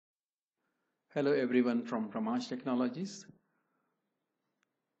Hello everyone from Pramash Technologies.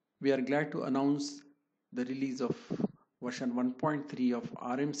 We are glad to announce the release of version 1.3 of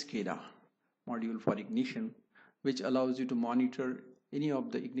RM SCADA module for ignition, which allows you to monitor any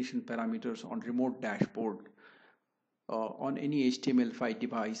of the ignition parameters on remote dashboard on any HTML5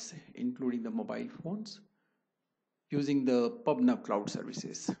 device, including the mobile phones, using the PubNub cloud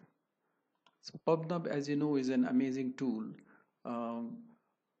services. So PubNub, as you know, is an amazing tool um,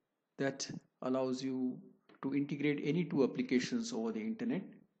 that allows you to integrate any two applications over the internet,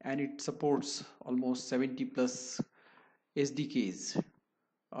 and it supports almost 70 plus SDKs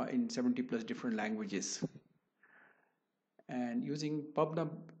in 70 plus different languages. And using PubNub,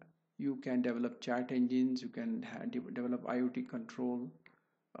 you can develop chat engines, you can develop IoT control,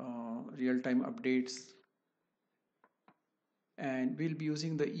 real-time updates, and we'll be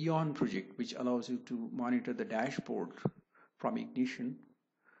using the EON project, which allows you to monitor the dashboard from ignition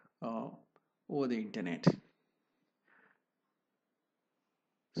uh, over the internet.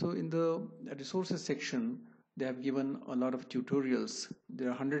 So in the resources section, they have given a lot of tutorials. There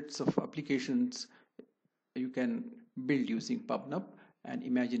are hundreds of applications you can build using PubNub, and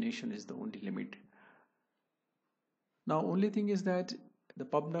imagination is the only limit. Now, only thing is that the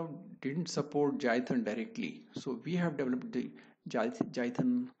PubNub didn't support Jython directly. So we have developed the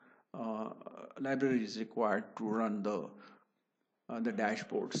Jython libraries required to run the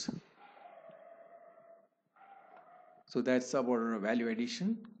dashboards. So that's our value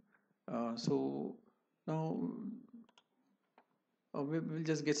addition. So now we'll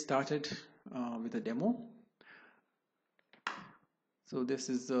just get started with a demo. So this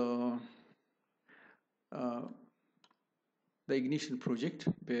is the ignition project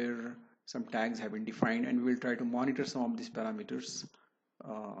where some tags have been defined, and we'll try to monitor some of these parameters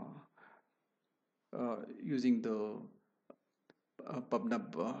using the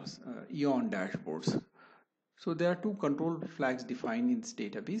PubNub EON dashboards. So there are two control flags defined in this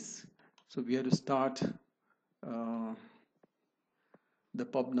database. So we have to start the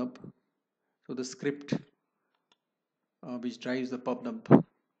PubNub. So the script which drives the PubNub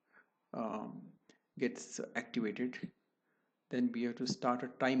gets activated. Then we have to start a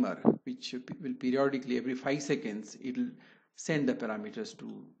timer, which will periodically, every 5 seconds, it will send the parameters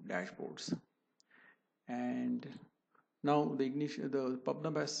to dashboards. And now the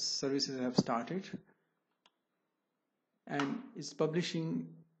PubNub services have started, and it's publishing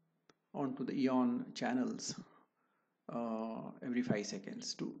onto the EON channels every 5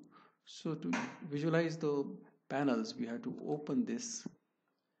 seconds too. So to visualize the panels, we have to open this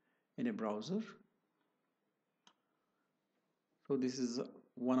in a browser. So this is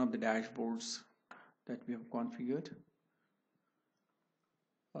one of the dashboards that we have configured.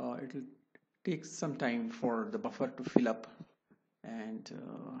 It will take some time for the buffer to fill up, and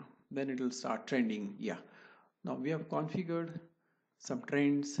then it will start trending. Yeah, now we have configured some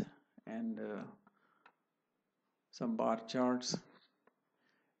trends and some bar charts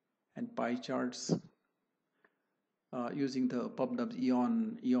and pie charts using the PubNub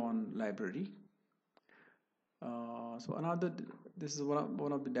EON library. So this is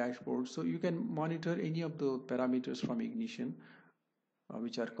one of the dashboards. So you can monitor any of the parameters from ignition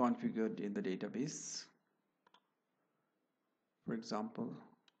which are configured in the database. For example,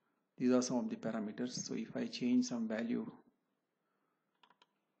 these are some of the parameters. So if I change some value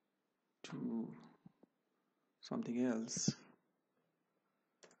to something else,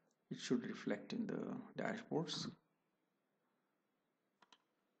 it should reflect in the dashboards.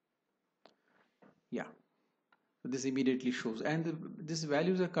 Yeah, so this immediately shows, and these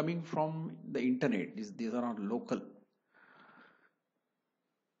values are coming from the internet. These are not local.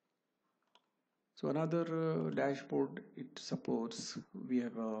 So another dashboard it supports, we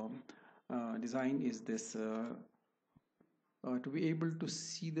have design is this to be able to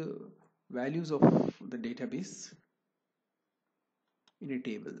see the values of the database in a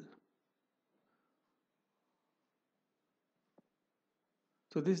table.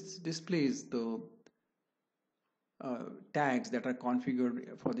 So this displays the tags that are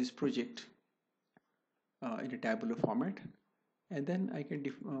configured for this project in a tabular format, and then I can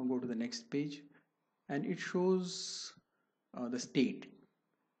go to the next page, and it shows the state.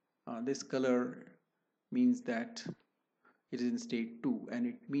 This color means that it is in state 2, and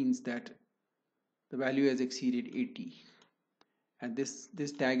it means that the value has exceeded 80, and this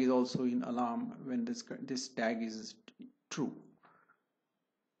tag is also in alarm when this tag is true,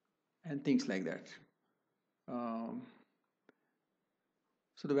 and things like that.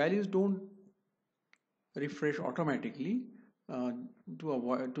 So the values don't refresh automatically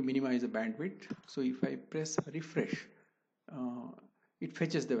to minimize the bandwidth. So if I press refresh, it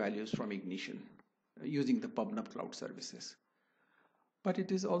fetches the values from Ignition using the PubNub cloud services. But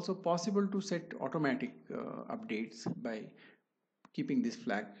it is also possible to set automatic updates by keeping this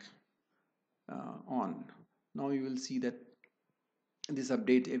flag on. Now you will see that this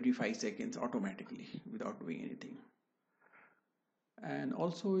updates every 5 seconds automatically without doing anything. And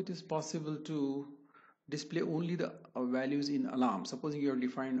also it is possible to display only the values in alarm. Supposing you have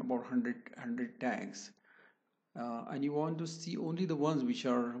defined about 100 tags and you want to see only the ones which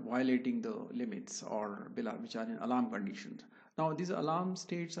are violating the limits or which are in alarm conditions. Now these alarm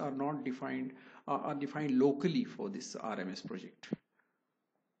states are not defined, are defined locally for this RMS project.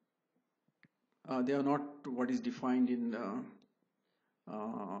 They are not what is defined in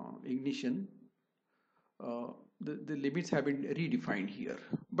Ignition. The limits have been redefined here,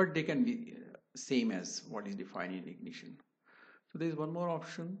 but they can be same as what is defined in Ignition. So there is one more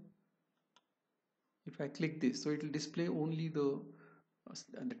option. If I click this, so it will display only the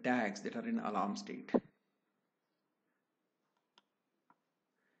tags that are in alarm state.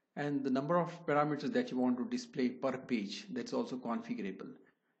 And the number of parameters that you want to display per page, that's also configurable.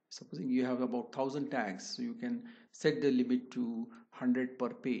 Supposing you have about 1000 tags, so you can set the limit to 100 per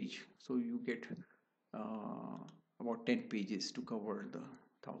page. So you get about 10 pages to cover the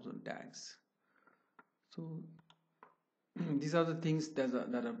 1000 tags. So these are the things that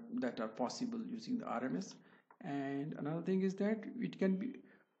are possible using the RMS. And another thing is that it can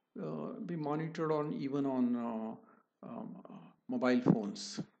be monitored on even on mobile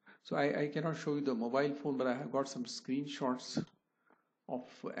phones. So I cannot show you the mobile phone, but I have got some screenshots of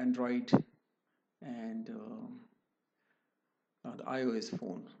Android and the iOS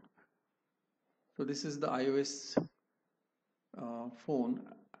phone. So this is the iOS phone.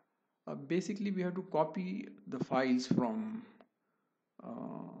 Basically, we have to copy the files from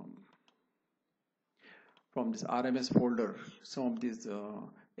this RMS folder. Some of these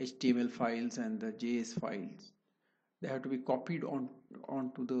HTML files and the JS files, they have to be copied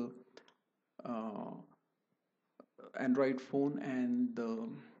onto the Android phone and the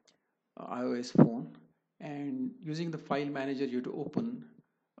iOS phone. And using the file manager, you have to open.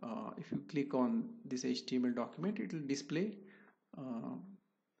 If you click on this HTML document, it will display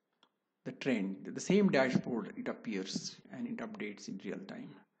the trend, the same dashboard. It appears and it updates in real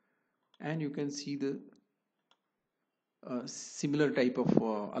time, and you can see the similar type of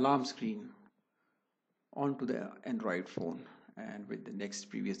alarm screen onto the Android phone, and with the next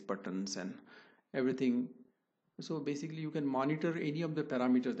previous buttons and everything. So basically you can monitor any of the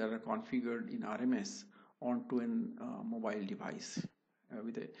parameters that are configured in RMS onto an mobile device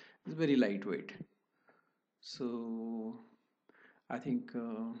it's very lightweight. So I think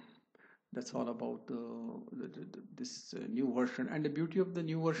that's all about this new version. And the beauty of the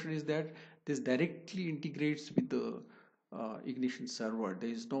new version is that this directly integrates with the Ignition server. There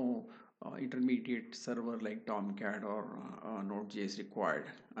is no intermediate server like Tomcat or Node.js required,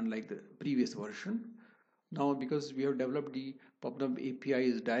 unlike the previous version. Now, because we have developed the PubNub API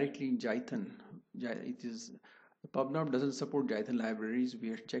is directly in Jython. PubNub doesn't support Jython libraries. We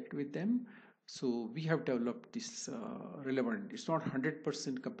have checked with them. So we have developed this relevant. It's not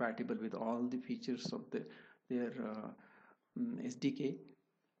 100% compatible with all the features of their SDK,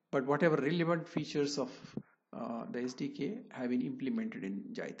 but whatever relevant features of the SDK have been implemented in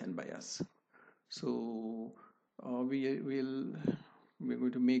Jython by us. So we're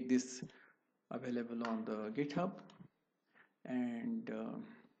going to make this available on the GitHub, and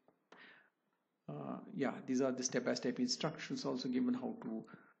yeah, these are the step-by-step instructions also given how to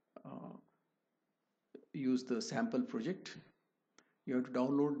use the sample project. You have to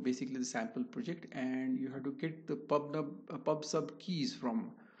download basically the sample project, and you have to get the PubSub keys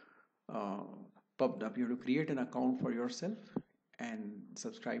from PubNub. You have to create an account for yourself and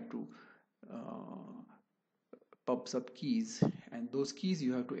subscribe to PubSub keys, and those keys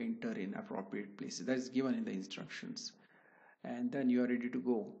you have to enter in appropriate places. That is given in the instructions, and then you are ready to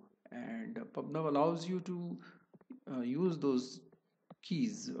go. And PubNub allows you to use those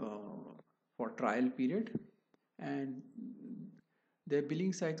keys for trial period, and their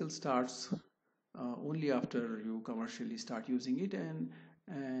billing cycle starts only after you commercially start using it, and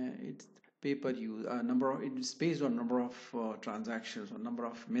it's pay per use. It's based on number of transactions or number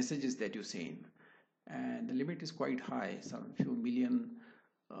of messages that you send, and the limit is quite high. Some few million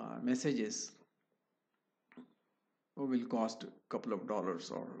messages will cost a couple of dollars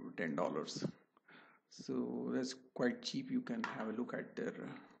or $10. So that's quite cheap. You can have a look at their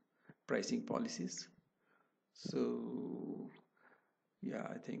pricing policies. So yeah,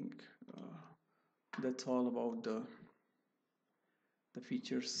 I think that's all about the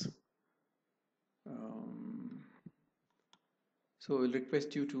features. So I'll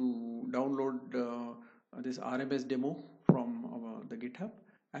request you to download this RMS demo from the GitHub,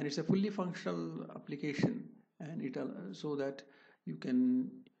 and it's a fully functional application, and so that you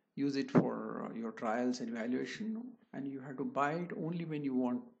can use it for your trials and evaluation, and you have to buy it only when you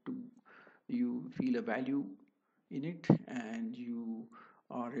want to, you feel a value in it, and you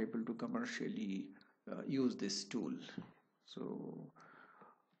are able to commercially use this tool.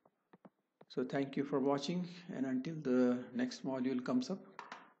 So thank you for watching, and until the next module comes up,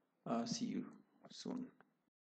 see you soon.